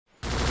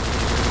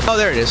Oh,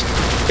 there it is.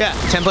 Yeah,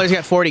 Templayer's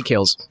got 40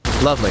 kills.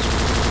 Lovely.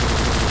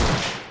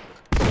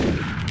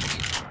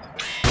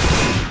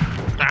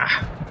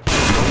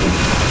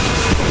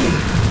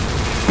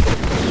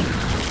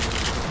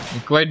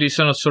 Quite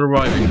decent at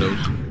surviving those.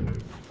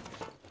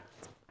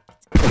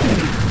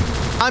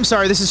 I'm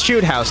sorry, this is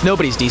Shoot House.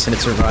 Nobody's decent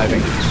at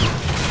surviving.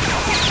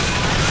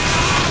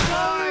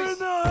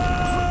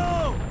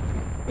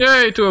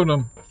 Yay, 2 of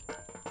them.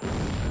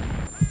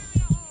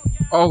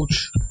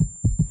 Ouch.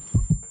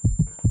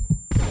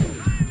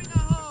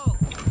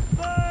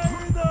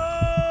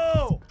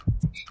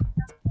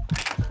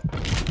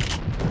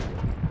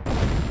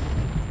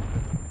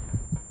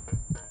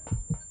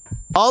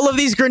 All of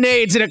these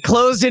grenades in a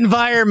closed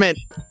environment.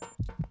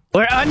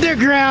 We're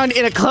underground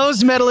in a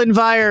closed metal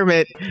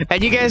environment.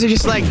 And you guys are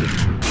just like,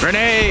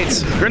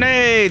 grenades,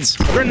 grenades,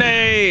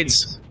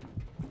 grenades.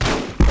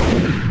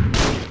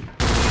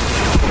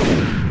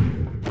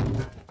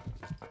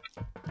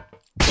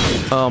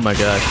 Oh my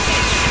god.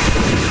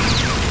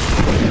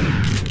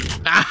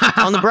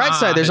 On the bright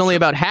side, there's only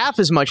about half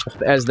as much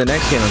as the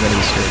next game I'm going to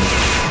be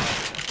streaming.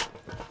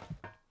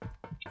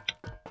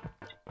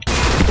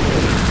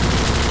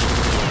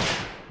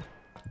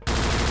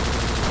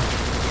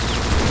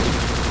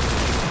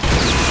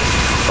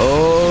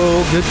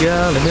 Oh, good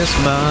golly, Miss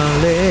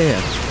Molly.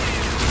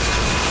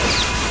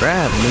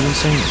 Driving me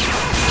insane.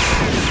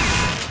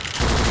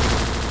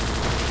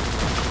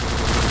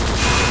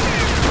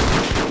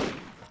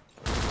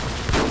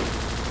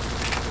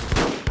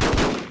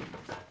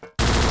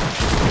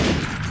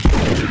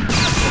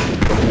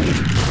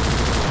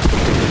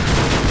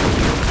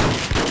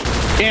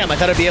 Damn, I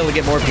thought I'd be able to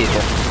get more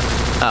people.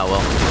 Oh,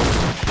 well.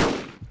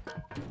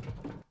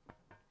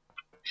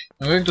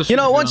 You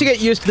know, once you get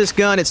used to this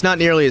gun, it's not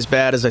nearly as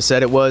bad as I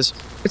said it was.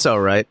 It's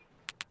alright.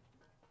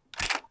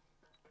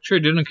 Sure,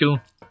 didn't kill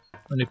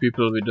many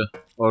people with the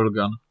old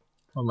gun.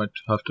 I might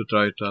have to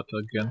try that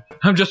again.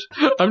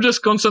 I'm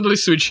just constantly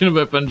switching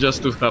weapon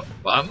just to have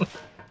fun.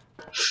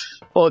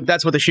 Well,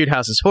 that's what the shoot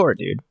house is for,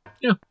 dude.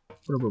 Yeah,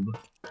 probably.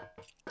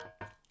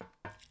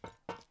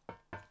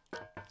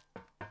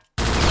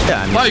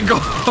 Yeah, I mean, my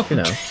god! You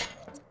know.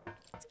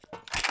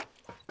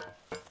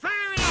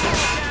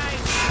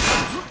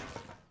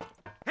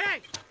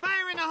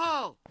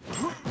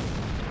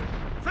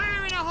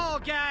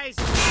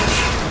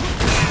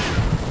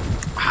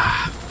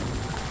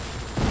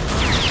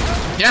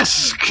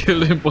 Yes!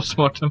 Kill him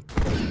post-mortem.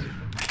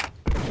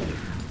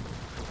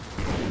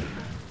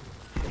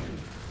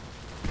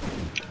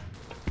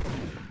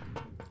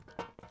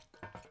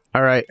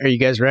 Alright, are you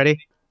guys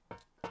ready?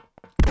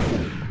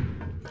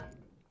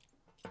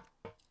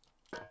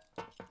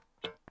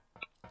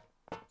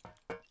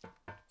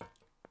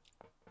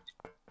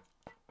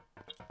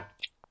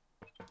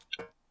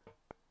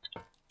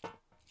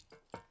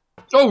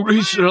 Oh,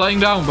 he's lying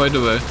down, by the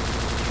way.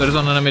 There's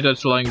an enemy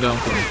that's lying down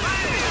for me.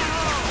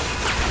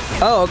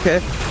 Oh, okay.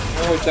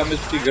 No, tam je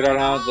ty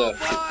granáze.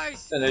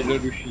 To je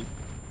nejjednodušší.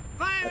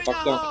 A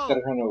pak tam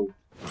strhnou.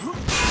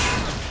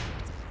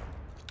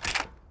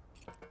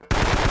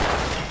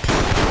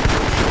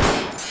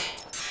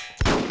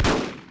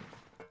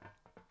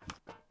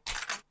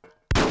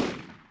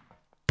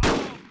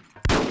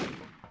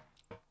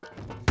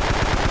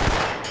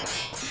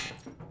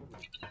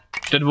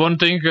 That one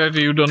thing that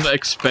you don't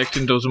expect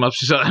in those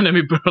maps is an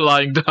enemy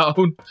lying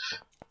down.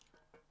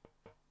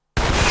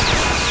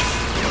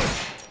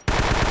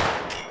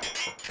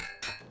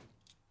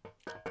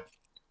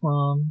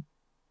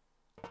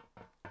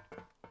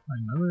 I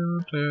know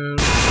you're there.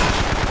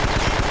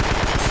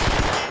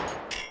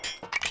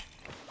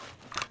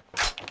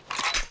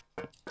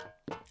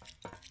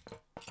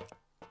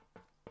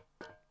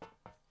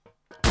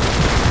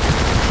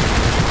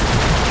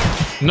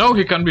 No,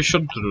 he can be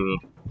shot through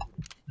that.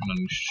 In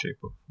any shape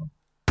or form.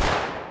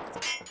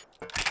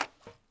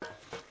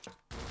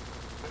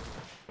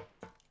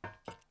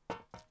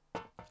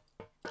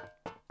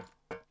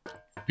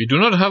 We do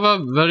not have a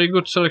very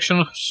good selection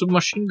of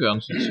submachine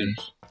guns, it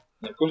seems.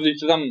 Jako když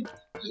se tam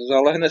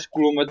zalehne s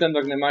kulometem,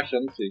 tak nemá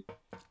šanci.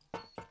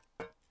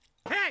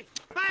 Hey,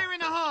 fire in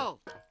the hole.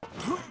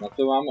 Na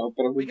to máme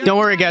opravdu... Don't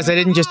worry guys, I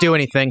didn't just do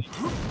anything.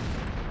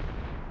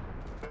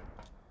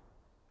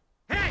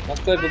 Na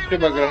to je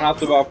potřeba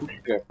granátová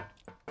puška.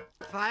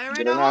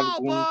 Granát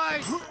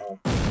boys.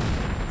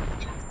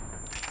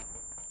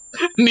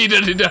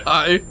 Neither did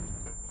I.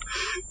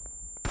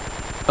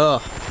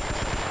 Ugh.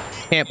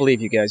 Can't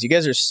believe you guys. You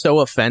guys are so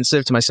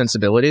offensive to my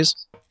sensibilities.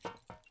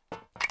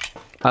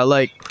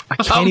 I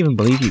can't even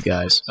believe you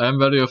guys. I am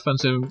very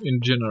offensive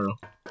in general.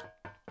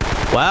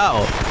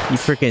 Wow. You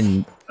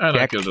freaking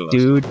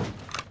dude.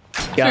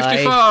 Guy.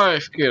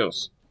 55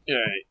 kills.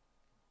 Yay.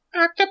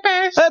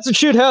 That's what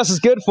Shoot House is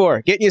good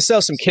for. Getting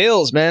yourself some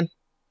kills, man.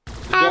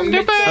 I'm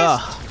the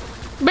best.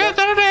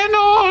 Better than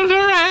all the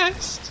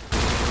rest.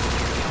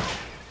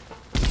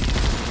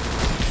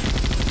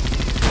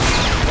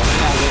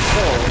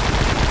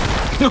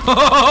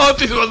 Oh,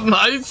 this was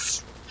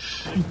nice.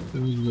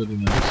 That was very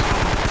nice.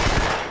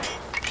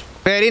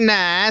 Very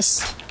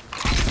nice.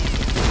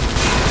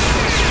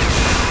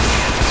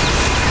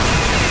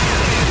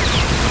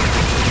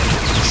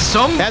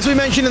 As we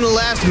mentioned in the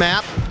last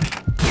map,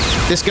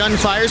 this gun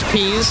fires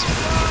peas.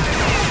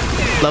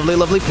 Lovely,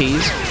 lovely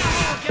peas.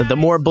 The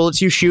more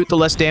bullets you shoot, the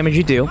less damage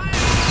you do.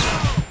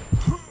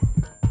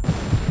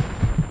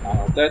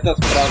 To je ta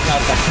správná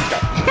taktika.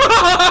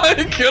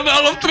 He killed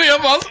all of 3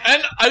 of us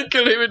and I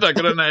killed him with a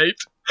grenade.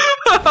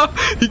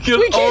 He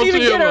killed all 3 of us. We can't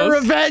even get our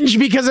revenge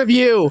because of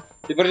you.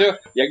 Ty protože,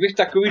 jak by v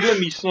takovýhle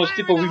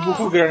místnosti po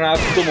výbuchu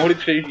granátů to mohli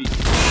přežít?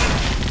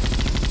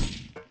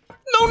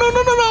 No.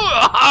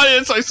 Ah,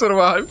 yes, I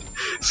survived.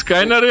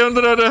 Skineri, on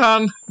the other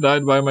hand,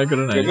 died by my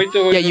grenade.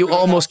 Yeah, you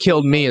almost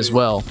killed me as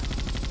well.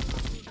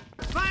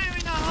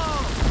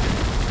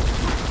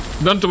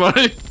 Don't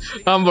worry,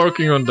 I'm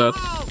working on that.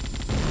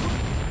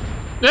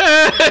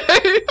 Yay!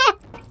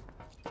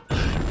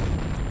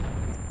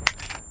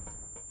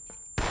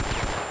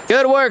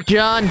 Good work,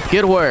 John.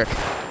 Good work.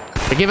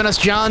 They're giving us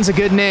John's a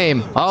good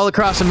name all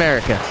across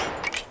America.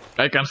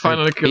 I can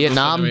finally kill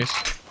Vietnam. enemies.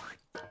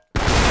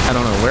 I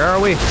don't know. Where are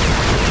we?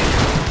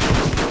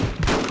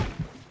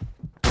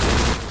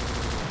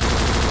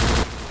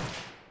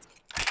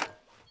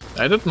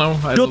 I don't know.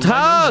 I Good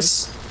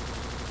house.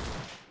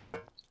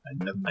 I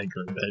love my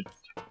grenade.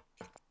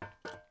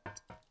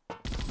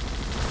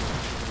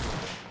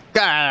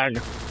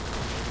 God.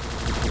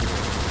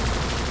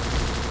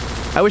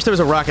 I wish there was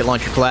a rocket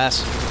launcher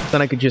class.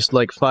 Then I could just,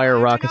 like, fire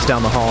rockets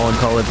down the hall and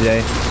call it a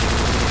day.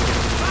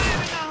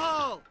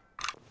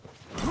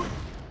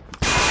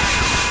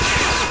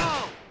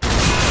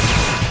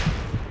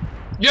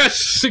 Yes!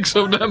 6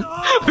 of them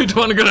with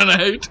 1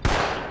 grenade.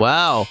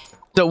 Wow.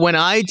 So when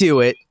I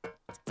do it,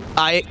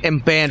 I am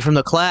banned from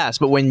the class.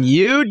 But when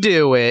you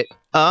do it,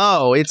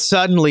 oh, it's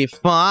suddenly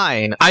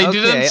fine. I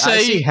didn't say.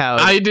 I see how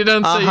I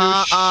didn't say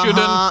you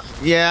shouldn't.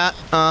 Yeah.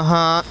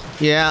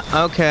 Yeah.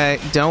 Okay.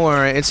 Don't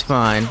worry. It's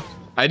fine.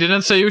 I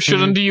didn't say you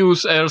shouldn't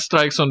use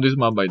airstrikes on this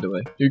map. By the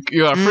way,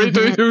 you are free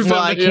to use them.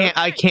 Well,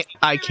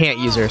 I can't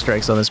use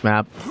airstrikes on this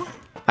map.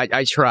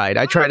 I tried.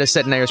 I tried to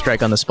set an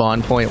airstrike on the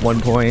spawn point,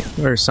 1 point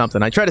or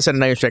something. I tried to set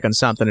an airstrike on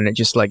something, and it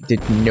just like did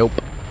nope.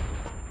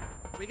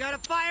 We got a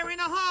fire in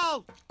the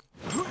hole.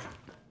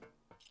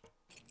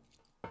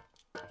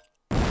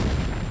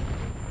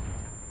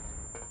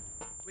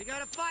 We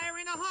got a fire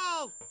in the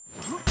hole!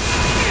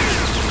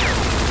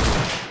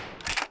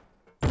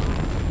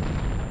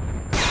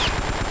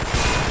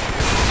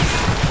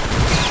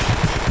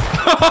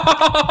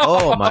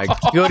 Oh my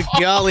good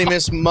golly,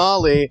 Miss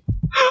Molly.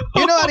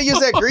 You know how to use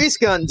that grease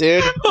gun,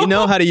 dude. You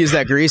know how to use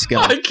that grease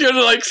gun. I killed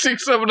like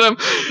 6 of them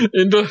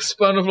in the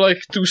span of like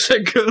 2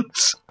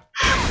 seconds.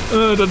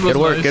 That was good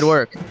work, nice. Good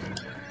work.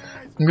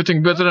 I'm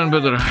getting better and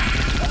better.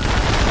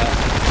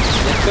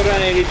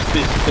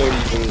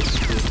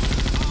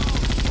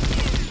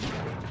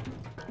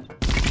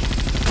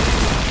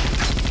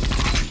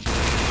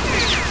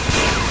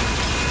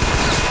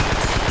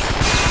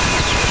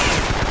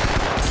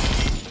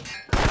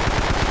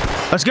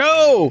 Let's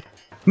go!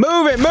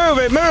 Move it, move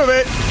it, move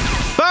it!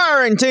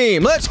 Firing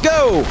team, let's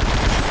go!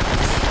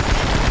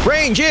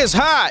 Range is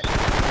hot!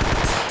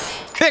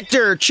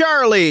 Victor,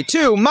 Charlie,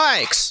 2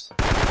 mics!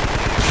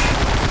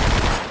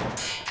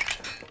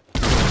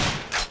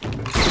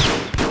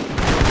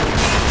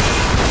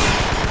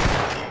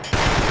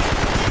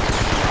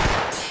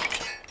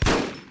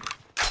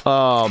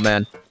 Oh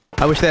man,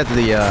 I wish they had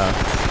the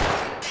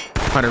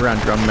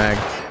 100-round drum mag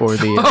for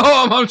the.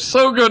 Oh, I'm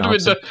so good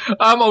with the.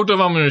 I'm out of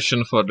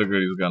ammunition for the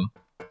grease gun.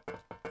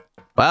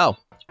 Wow.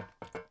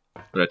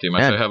 Pretty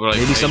much. Man, I have like.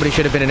 Maybe somebody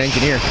should have been an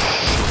engineer.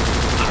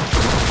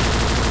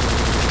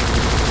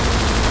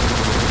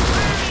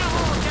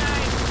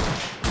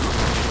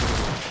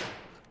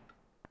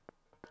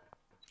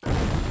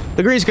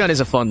 The grease gun is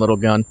a fun little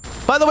gun.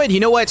 By the way, do you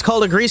know why it's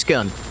called a grease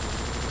gun?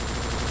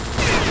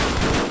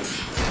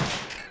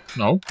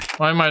 No,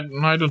 I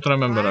don't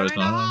remember right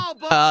now.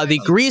 The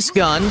grease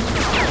gun,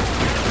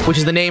 which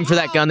is the name for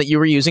that gun that you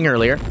were using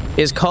earlier,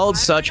 is called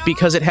such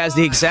because it has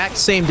the exact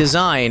same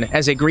design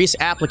as a grease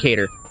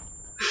applicator.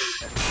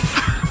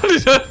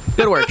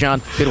 Good work,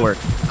 John. Good work.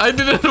 I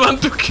didn't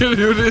want to kill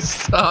you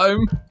this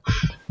time.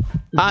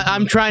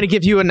 I'm trying to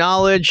give you a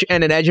knowledge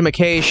and an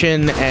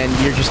education, and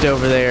you're just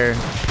over there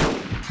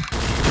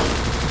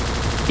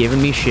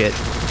giving me shit.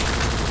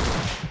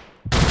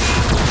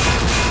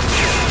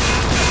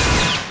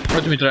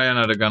 Let me try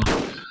another gun.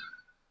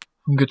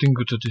 I'm getting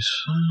good at this.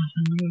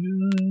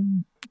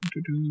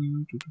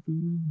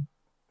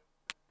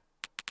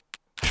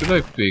 Should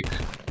I pick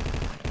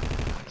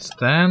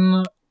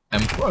Stan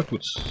M4? I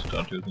could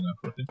start using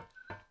M14.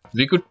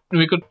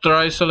 We could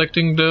try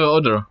selecting the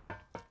other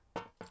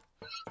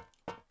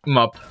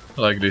map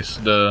like this.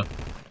 The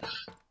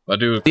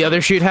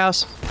other shoot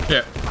house?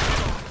 Yeah.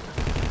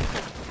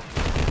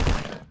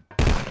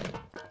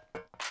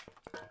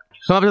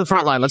 Come up to the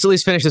front line. Let's at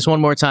least finish this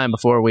one more time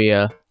before we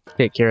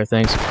take care of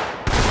things.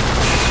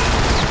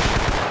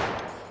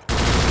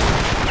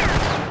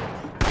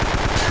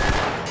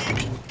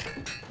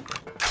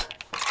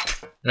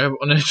 I have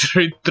only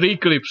three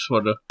clips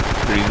for the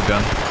grease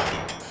gun.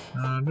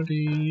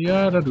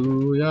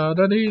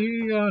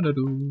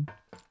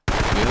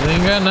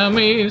 Killing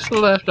enemies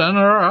left and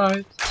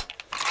right.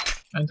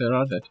 And they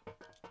are dead.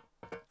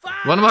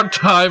 One more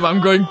time,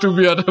 I'm going to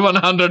be at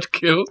 100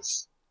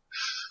 kills.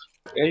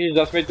 Ježiš,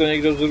 zas mi to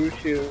někdo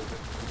zrušil.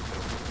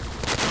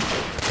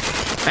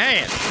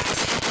 Man!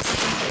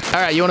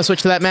 Alright, you want to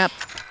switch to that map?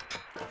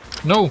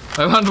 No,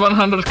 I want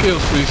 100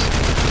 kills, please.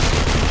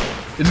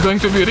 It's going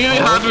to be really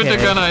hard with the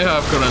gun I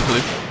have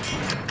currently.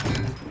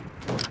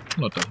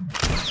 Not that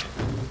much.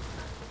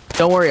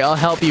 Don't worry, I'll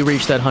help you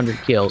reach that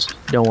 100 kills.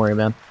 Don't worry,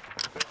 man.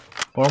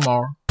 4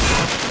 more.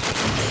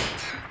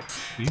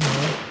 3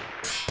 more.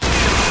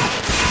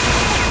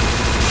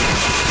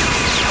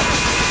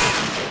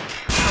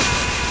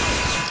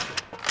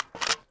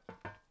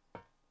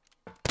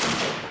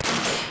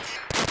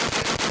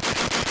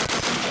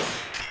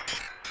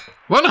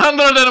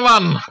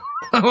 $101!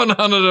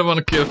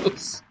 101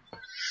 kills.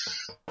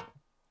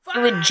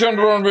 With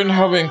JohnBromin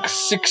having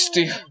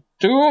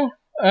 62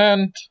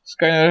 and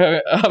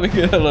Skineri having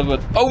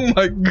 11. Oh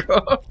my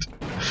god!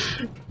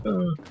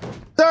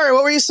 Sorry,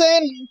 what were you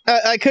saying?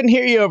 I couldn't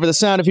hear you over the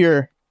sound of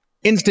your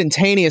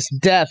instantaneous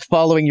death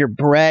following your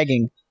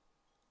bragging.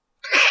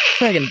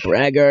 Bragging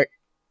braggart.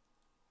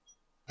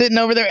 Sitting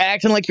over there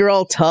acting like you're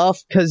all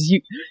tough, cause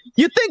you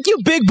think you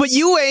big, but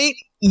you ain't.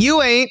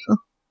 You ain't.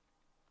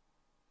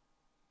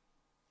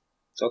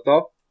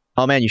 Toto?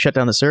 Oh man, you shut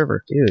down the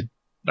server, dude.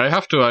 I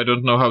have to, I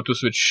don't know how to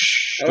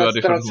switch to a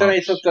different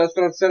map.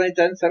 Ztracený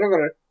ten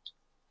server.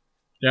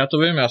 Já to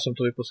vím, já jsem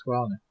to vypl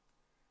schválně.